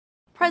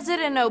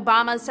President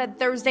Obama said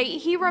Thursday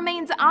he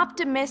remains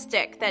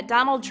optimistic that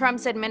Donald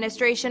Trump's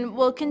administration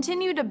will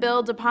continue to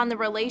build upon the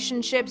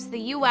relationships the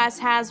U.S.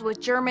 has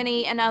with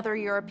Germany and other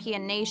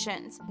European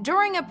nations.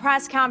 During a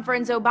press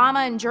conference,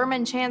 Obama and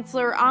German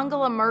Chancellor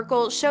Angela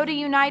Merkel showed a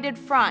united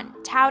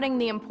front, touting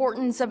the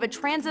importance of a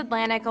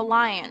transatlantic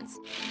alliance.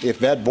 If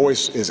that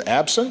voice is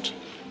absent,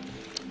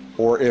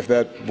 or if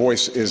that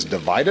voice is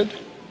divided,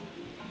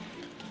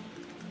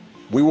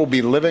 we will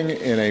be living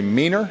in a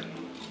meaner,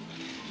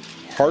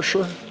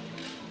 harsher,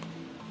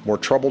 more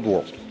troubled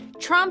world.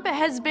 Trump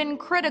has been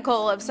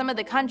critical of some of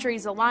the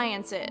country's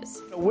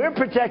alliances. We're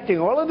protecting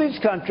all of these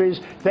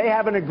countries. They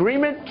have an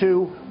agreement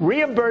to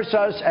reimburse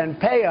us and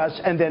pay us,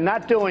 and they're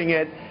not doing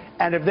it.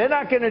 And if they're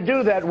not going to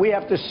do that, we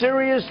have to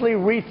seriously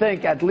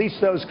rethink at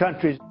least those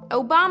countries.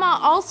 Obama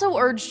also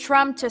urged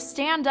Trump to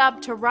stand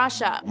up to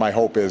Russia. My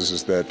hope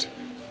is that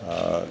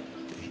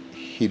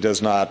he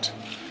does not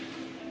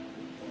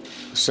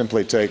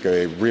simply take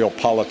a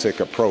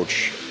realpolitik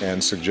approach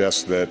and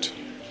suggest that,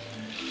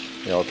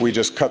 if we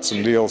just cut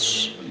some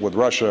deals with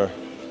Russia,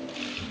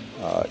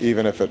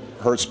 even if it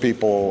hurts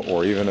people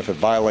or even if it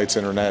violates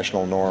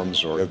international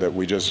norms, or that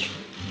we just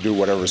do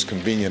whatever's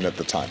convenient at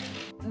the time.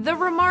 The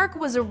remark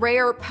was a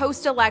rare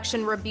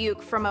post-election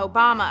rebuke from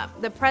Obama.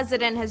 The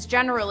president has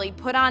generally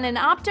put on an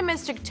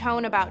optimistic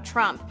tone about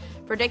Trump,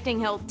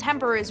 predicting he'll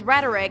temper his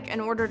rhetoric in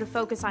order to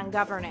focus on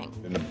governing.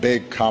 In a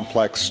big,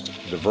 complex,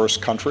 diverse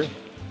country,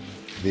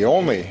 the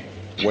only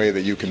way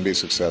that you can be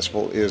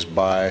successful is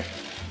by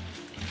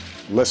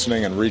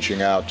listening and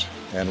reaching out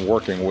and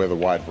working with a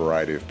wide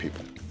variety of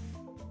people.